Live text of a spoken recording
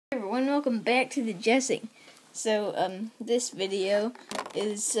everyone, welcome back to the Jessing. So, this video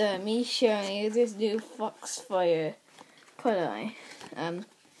is me showing you this new Foxfire Putty.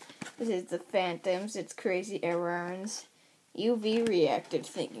 This is the Phantoms, it's crazy Aarons UV reactive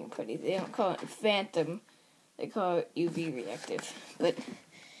thinking putty. They don't call it Phantom, they call it UV reactive. But,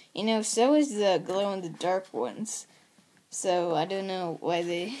 you know, so is the glow-in-the-dark ones. So, I don't know why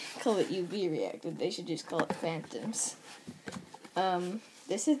they call it UV reactive, they should just call it Phantoms.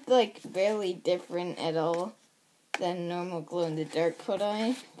 This is, like, barely different at all than normal glow-in-the-dark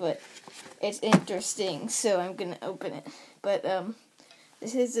putty, but it's interesting, so I'm gonna open it. But,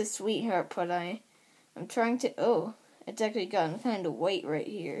 this is the Sweetheart putty. I'm trying to, it's actually gotten kind of white right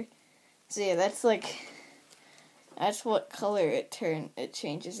here. So yeah, that's what color it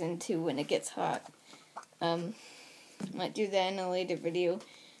changes into when it gets hot. Might do that in a later video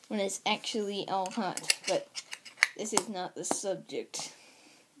when it's actually all hot, but this is not the subject.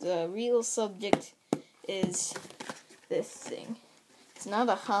 The real subject is this thing. It's not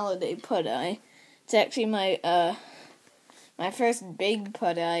a holiday putty. It's actually my first big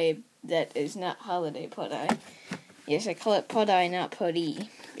putty that is not holiday putty. Yes, I call it putty, not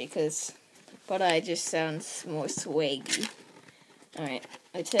putty, because putty just sounds more swaggy. Alright,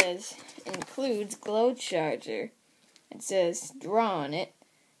 it says, includes glow charger. It says, draw on it.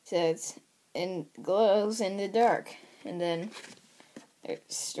 It says, and glows in the dark. And then,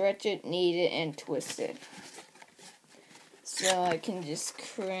 stretch it, knead it, and twist it. So I can just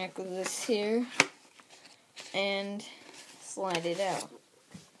crack this here and slide it out.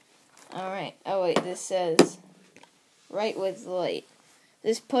 Alright, oh wait, this says, right with light.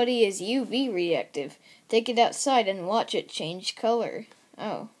 This putty is UV reactive. Take it outside and watch it change color.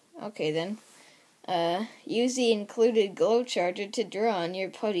 Oh, okay then. Use the included glow charger to draw on your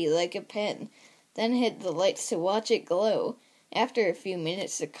putty like a pen. Then hit the lights to watch it glow. After a few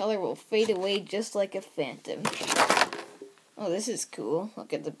minutes, the color will fade away just like a phantom. Oh, this is cool.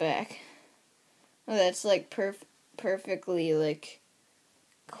 Look at the back. Oh, that's like perfectly like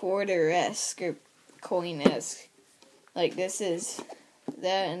quarter-esque or coin-esque. Like this is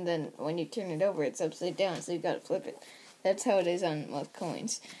that, and then when you turn it over, it's upside down, so you gotta flip it. That's how it is on most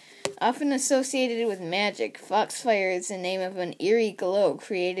coins. Often associated with magic, Foxfire is the name of an eerie glow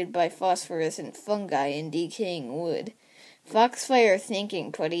created by phosphorescent fungi in decaying wood. Foxfire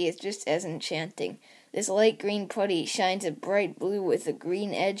thinking putty is just as enchanting. This light green putty shines a bright blue with a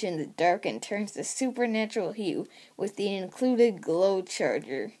green edge in the dark and turns the supernatural hue with the included glow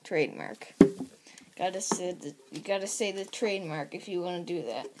charger trademark. You gotta say the trademark if you want to do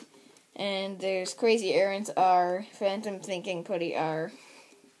that. And there's Crazy Errands R, Phantom Thinking Putty R.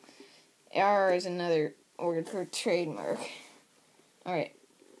 R is another word for trademark. Alright.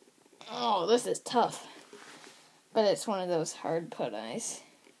 Oh, this is tough. But it's one of those hard putties.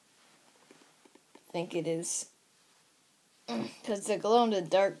 I think it is. Because the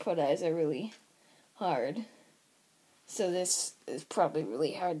glow-in-the-dark putties are really hard. So this is probably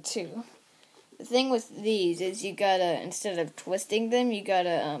really hard too. The thing with these is you gotta, instead of twisting them, you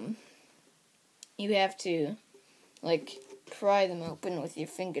have to, like, pry them open with your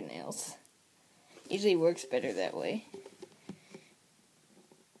fingernails. Usually works better that way.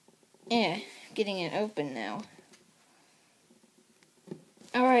 Yeah, getting it open now.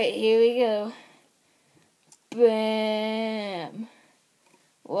 Alright, here we go. Bam!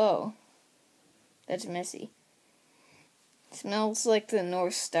 Whoa. That's messy. Smells like the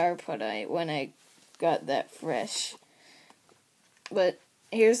North Star putty when I got that fresh. But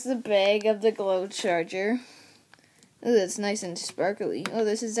here's the bag of the glow charger. Oh, that's nice and sparkly. Oh,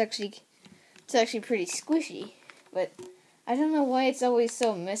 it's actually pretty squishy. But I don't know why it's always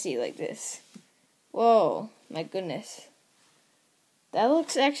so messy like this. Whoa, my goodness. That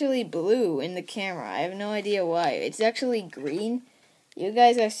looks actually blue in the camera. I have no idea why. It's actually green. You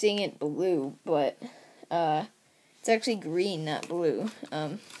guys are seeing it blue, but it's actually green, not blue.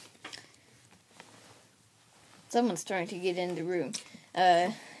 Someone's trying to get in the room.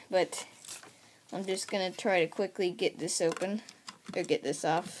 But I'm just gonna try to quickly get this open, or get this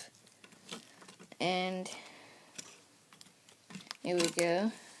off. And here we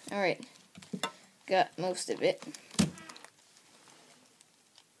go. Alright. Got most of it.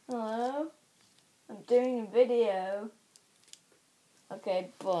 Hello? I'm doing a video. Okay,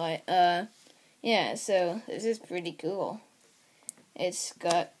 but, yeah, so this is pretty cool. It's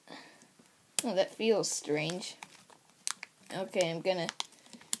got, oh, that feels strange. Okay, I'm gonna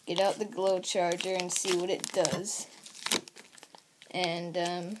get out the glow charger and see what it does. And,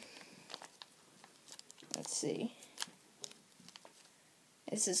 let's see.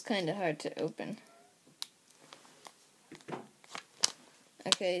 This is kind of hard to open.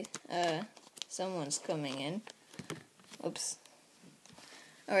 Okay, someone's coming in. Oops.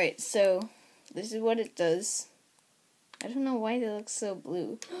 Alright, so this is what it does. I don't know why it looks so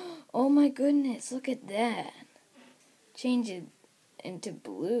blue. Oh my goodness, look at that. Change it into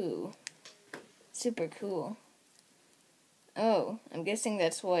blue. Super cool. Oh, I'm guessing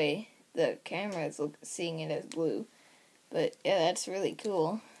that's why the camera is seeing it as blue. But yeah, that's really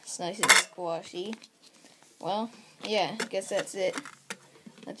cool. It's nice and squashy. Well, yeah, I guess that's it.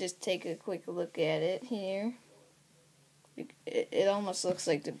 I'll just take a quick look at it here. It almost looks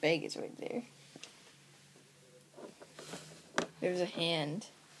like the bag is right there. There's a hand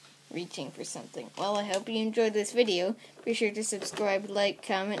reaching for something. Well, I hope you enjoyed this video. Be sure to subscribe, like,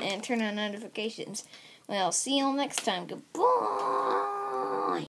 comment, and turn on notifications. Well, I'll see you all next time. Goodbye!